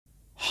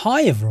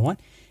Hi everyone,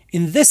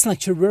 in this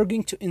lecture we're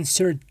going to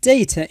insert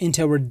data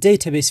into our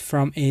database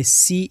from a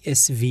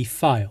CSV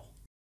file.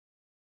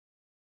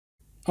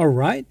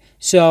 Alright,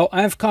 so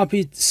I've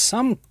copied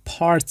some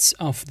parts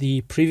of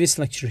the previous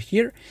lecture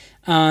here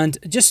and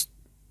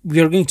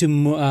we are going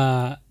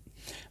to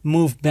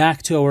move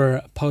back to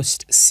our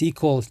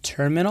PostSQL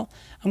terminal.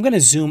 I'm going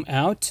to zoom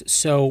out,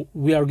 so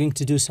we are going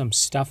to do some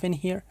stuff in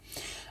here.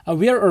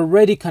 We are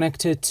already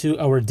connected to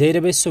our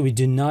database, so we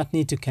do not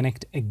need to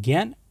connect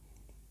again.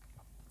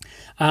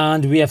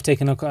 And we have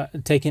taken a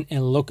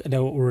look at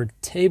our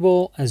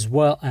table as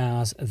well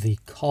as the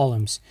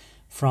columns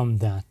from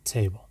that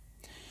table.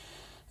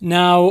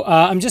 Now,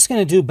 I'm just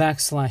going to do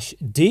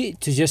 \d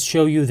to just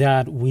show you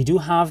that we do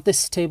have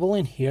this table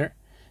in here.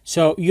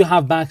 So you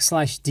have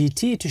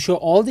 \dt to show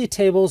all the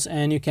tables,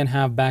 and you can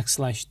have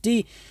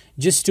 \d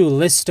just to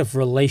list of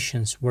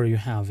relations where you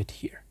have it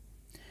here.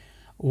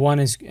 One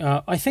is,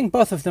 I think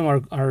both of them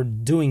are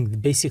doing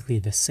basically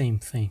the same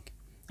thing.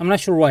 I'm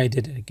not sure why I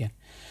did it again.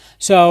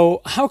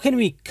 So how can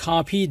we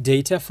copy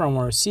data from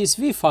our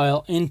CSV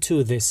file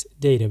into this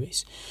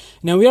database?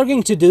 Now we are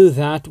going to do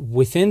that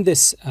within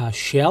this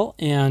shell,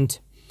 and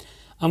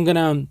I'm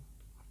gonna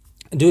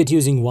do it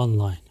using one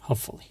line,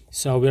 hopefully.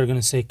 So we're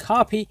gonna say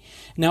copy.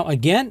 Now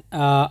again,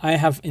 I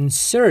have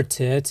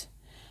inserted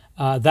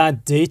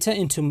that data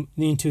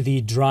into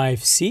the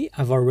drive C.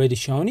 I've already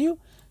shown you.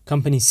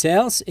 Company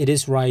sales, it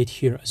is right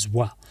here as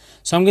well.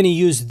 So I'm gonna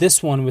use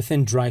this one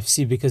within drive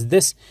C because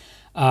this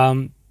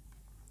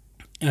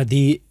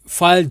the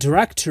file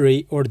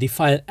directory or the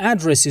file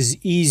address is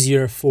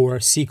easier for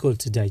SQL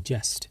to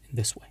digest in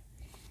this way.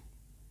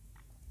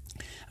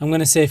 I'm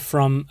going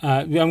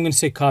to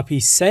say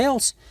copy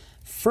sales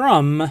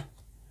from,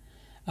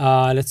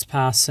 let's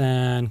pass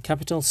in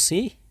capital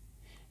C.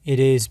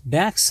 It is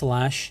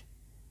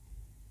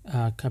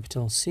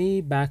capital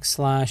C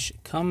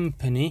 /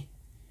 company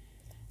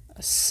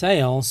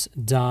sales.csv.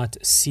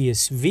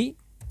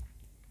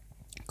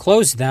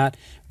 Close that.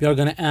 We are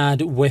going to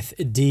add with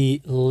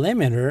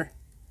delimiter,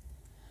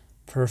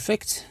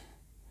 perfect,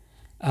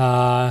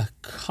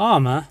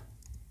 comma,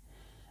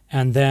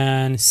 and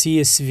then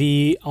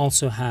CSV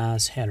also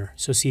has header,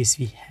 so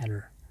CSV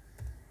header.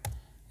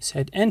 Let's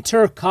hit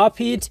enter,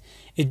 copied.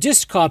 It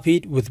just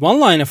copied with one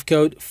line of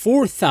code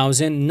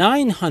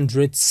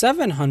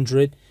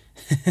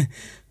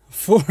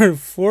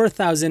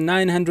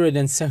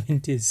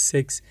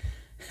 4,976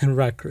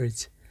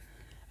 records.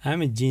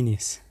 I'm a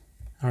genius,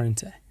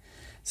 aren't I?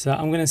 So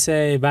I'm going to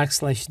say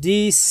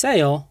 \d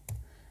sale.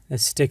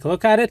 Let's take a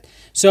look at it.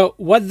 So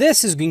what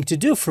this is going to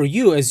do for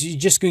you is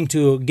just going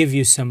to give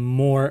you some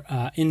more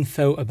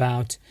info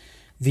about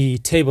the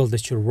table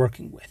that you're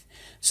working with.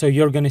 So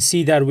you're going to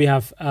see that we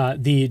have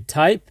the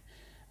type,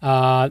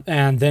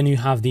 and then you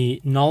have the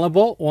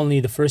nullable.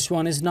 Only the first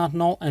one is not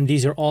null, and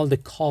these are all the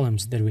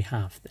columns that we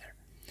have there.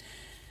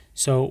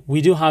 So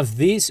we do have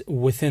these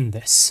within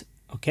this,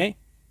 okay?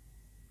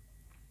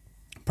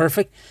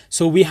 Perfect.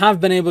 So we have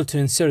been able to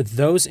insert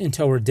those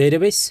into our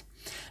database.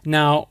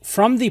 Now,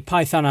 from the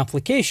Python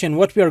application,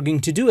 what we are going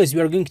to do is we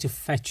are going to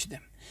fetch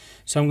them.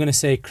 So I'm going to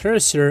say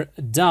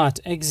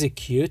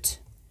cursor.execute.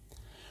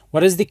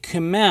 What is the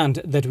command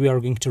that we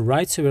are going to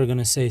write? So we're going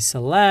to say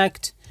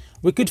select.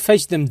 We could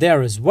fetch them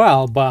there as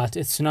well, but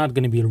it's not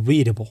going to be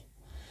readable.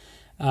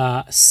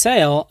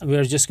 Sale,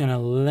 we're just going to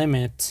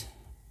limit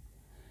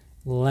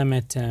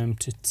them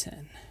to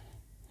 10.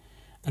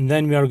 And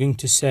then we are going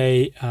to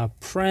say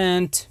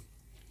print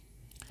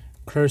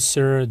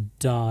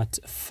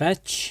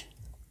cursor.fetch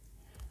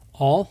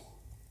all.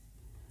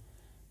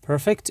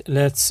 Perfect.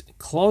 Let's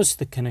close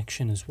the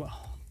connection as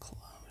well.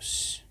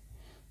 Close.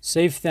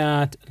 Save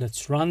that.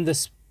 Let's run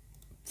this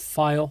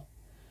file.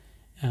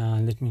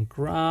 And let me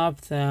grab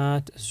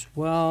that as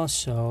well.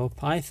 So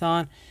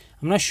Python.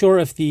 I'm not sure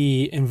if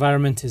the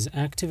environment is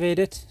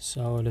activated.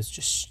 So let's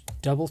just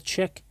double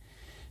check.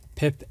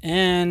 Pip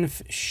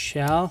env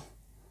shell.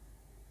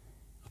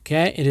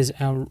 Okay, it is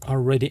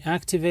already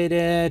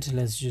activated.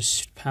 Let's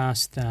just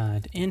pass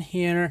that in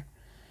here.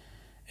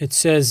 It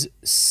says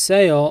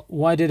sale.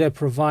 Why did I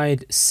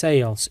provide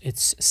sales?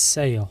 It's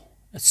sale.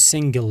 It's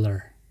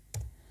singular.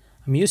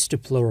 I'm used to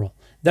plural.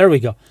 There we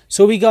go.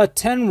 So we got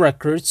 10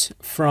 records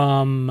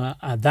from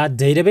that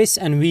database,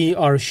 and we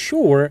are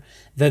sure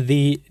that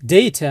the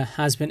data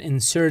has been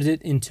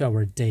inserted into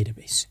our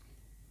database.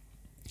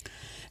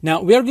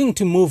 Now we are going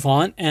to move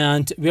on,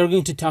 and we are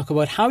going to talk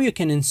about how you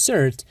can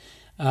insert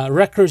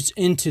records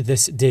into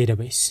this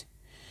database.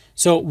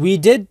 So we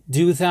did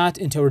do that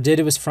into our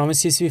database from a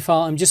CSV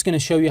file. I'm just going to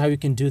show you how you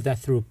can do that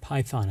through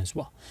Python as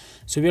well.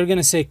 So we are going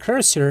to say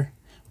cursor.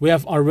 We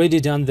have already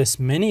done this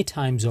many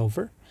times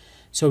over.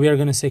 So we are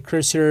going to say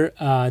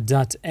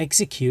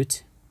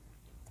cursor.execute.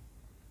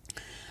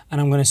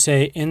 And I'm going to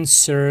say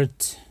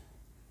insert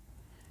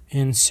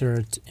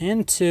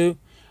into.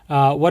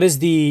 What is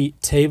the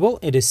table?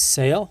 It is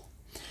sale.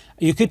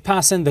 You could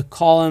pass in the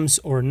columns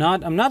or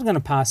not. I'm not going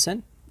to pass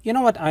in. You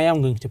know what? I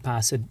am going to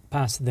pass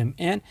them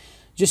in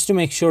just to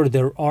make sure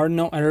there are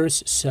no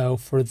errors. So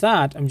for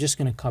that, I'm just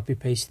going to copy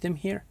paste them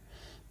here.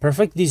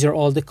 Perfect. These are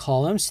all the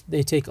columns.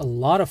 They take a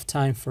lot of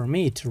time for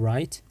me to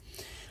write.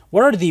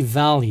 What are the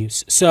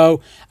values? So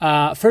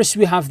first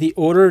we have the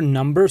order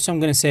number. So I'm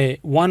going to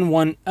say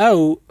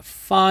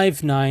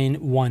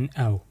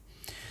 1105910.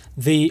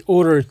 The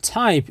order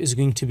type is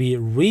going to be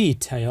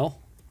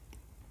retail,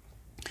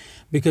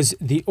 because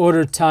the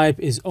order type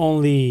is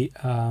only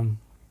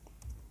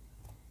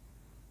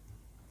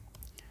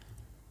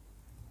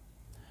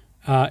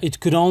it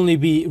could only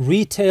be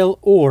retail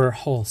or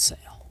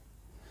wholesale.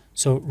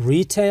 So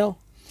retail.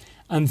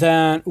 And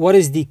then what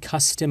is the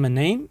customer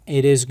name?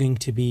 It is going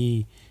to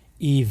be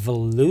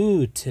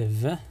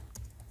evolutive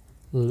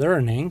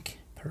learning.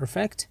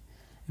 Perfect.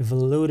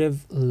 Evolutive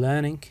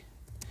learning.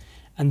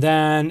 And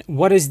then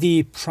what is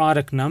the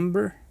product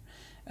number?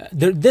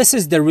 This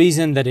is the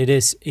reason that it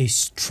is a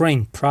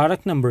string.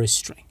 Product number is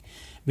string.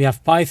 We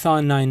have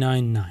Python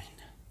 999.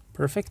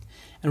 Perfect.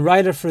 And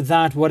right after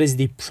that, what is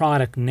the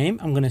product name?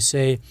 I'm going to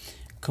say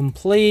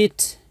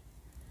complete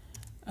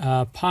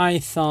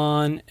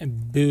Python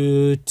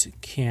boot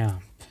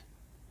camp.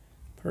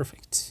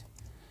 Perfect.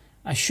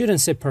 I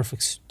shouldn't say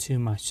perfect too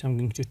much, so I'm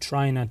going to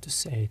try not to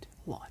say it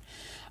a lot.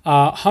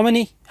 How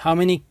many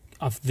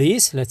of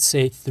these? Let's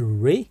say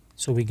 3.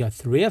 So we got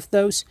 3 of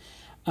those.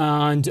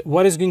 And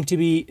what is going to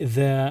be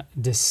the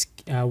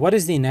what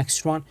is the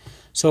next one?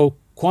 So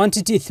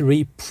quantity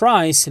 3,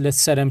 price, let's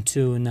set them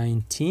to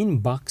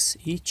 $19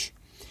 each.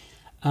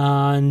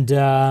 And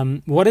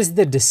what is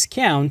the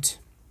discount?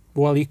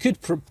 Well, you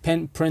could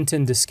print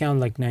in discount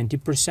like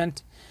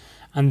 90%.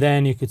 And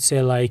then you could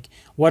say like,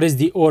 what is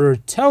the order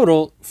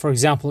total? For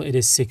example, it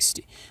is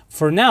 60.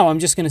 For now, I'm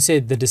just going to say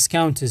the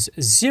discount is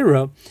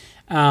 0.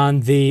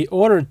 And the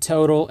order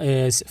total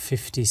is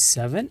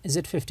 57. Is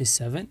it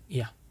 57?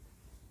 Yeah.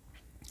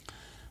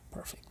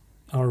 Perfect.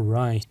 All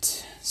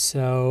right.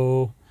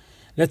 So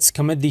let's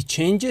commit the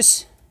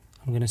changes.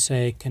 I'm going to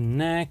say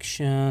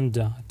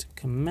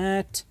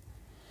connection.commit.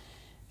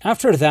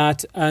 After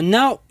that,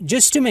 now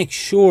just to make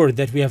sure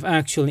that we have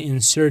actually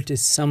inserted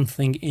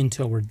something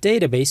into our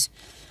database,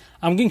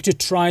 I'm going to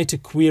try to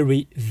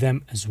query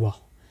them as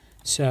well.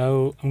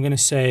 So I'm going to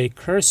say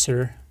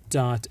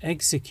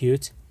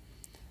cursor.execute.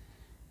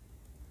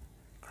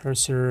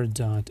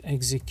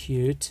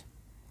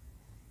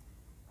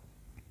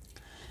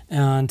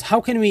 And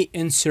how can we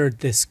insert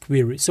this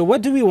query? So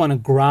what do we want to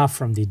grab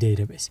from the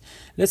database?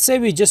 Let's say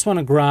we just want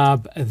to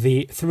grab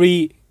the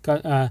three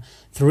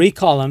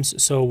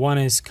columns. So one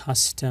is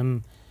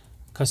customer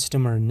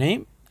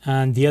name,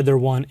 and the other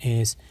one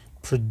is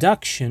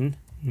product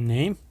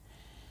name,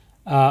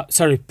 and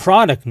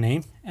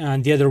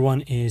the other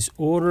one is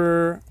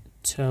order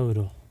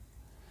total.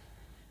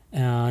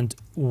 And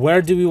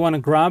where do we want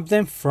to grab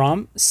them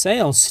from?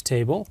 Sales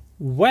table,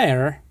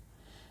 where,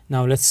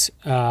 now let's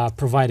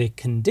provide a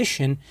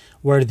condition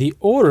where the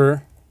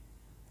order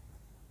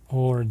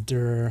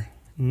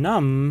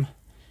num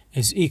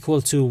is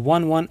equal to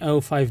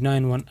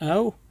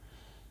 1105910,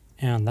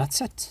 and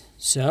that's it.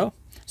 So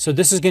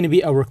this is going to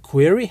be our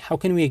query. How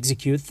can we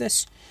execute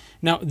this?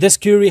 Now this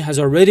query has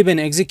already been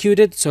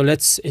executed, so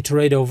let's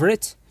iterate over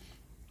it.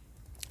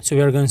 So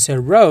we are going to say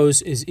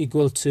rows is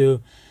equal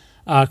to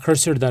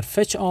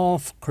cursor.fetch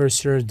all,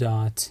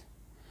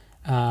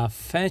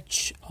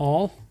 cursor.fetch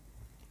all.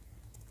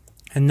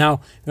 And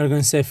now we're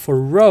going to say for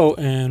row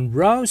and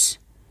rows,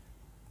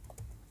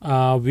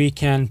 we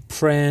can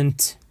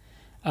print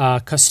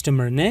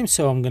customer name.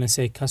 So I'm going to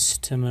say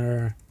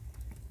customer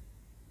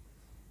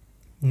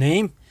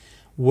name,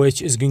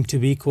 which is going to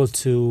be equal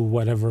to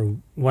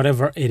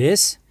whatever it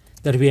is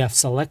that we have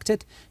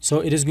selected. So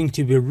it is going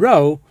to be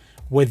row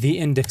with the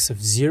index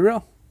of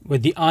 0,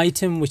 with the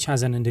item which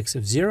has an index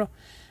of 0.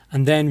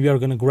 And then we are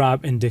going to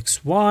grab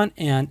index 1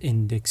 and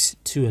index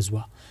 2 as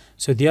well.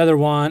 So the other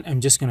one,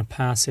 I'm just going to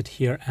pass it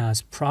here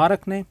as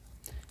product name.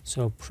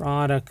 So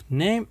product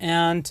name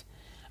and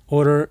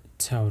order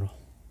total.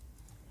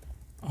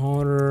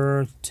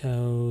 Order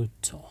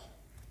total.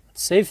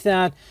 Let's save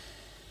that.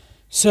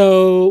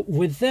 So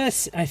with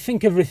this, I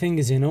think everything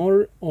is in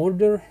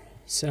order.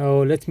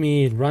 So let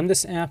me run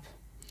this app.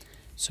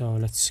 So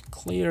let's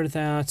clear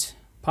that.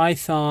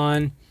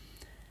 Python.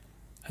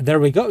 There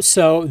we go.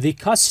 So the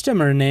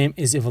customer name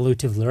is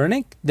evolutive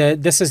learning.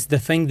 This is the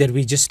thing that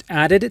we just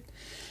added it,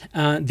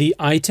 the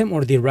item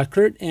or the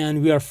record,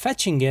 and we are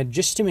fetching it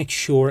just to make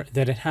sure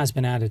that it has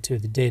been added to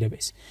the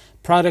database.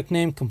 Product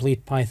name,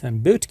 complete Python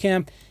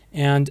bootcamp,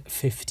 and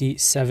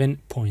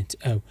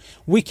 57.0.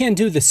 We can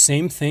do the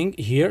same thing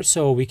here.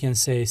 So we can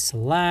say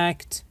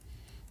select,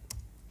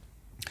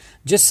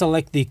 just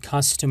select the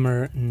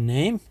customer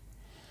name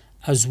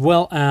as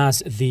well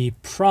as the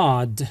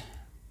product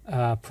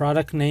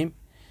name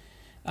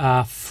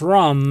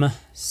from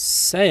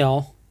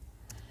sale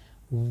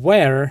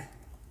where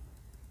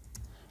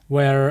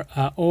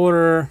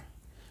order,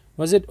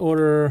 was it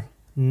order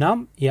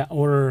num? Yeah,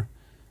 order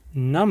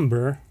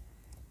number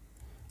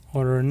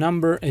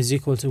is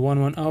equal to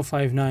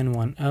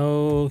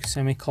 1105910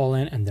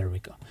 semicolon, and there we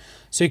go.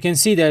 So you can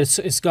see that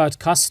it's got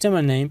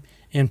customer name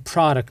and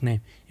product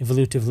name,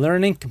 evolutive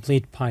learning,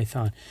 complete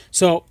Python.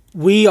 So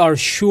we are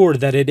sure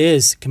that it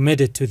is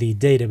committed to the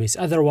database.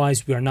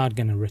 Otherwise, we are not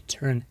going to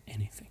return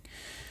anything.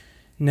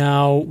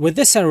 Now, with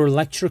this, our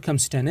lecture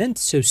comes to an end.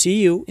 So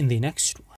see you in the next one.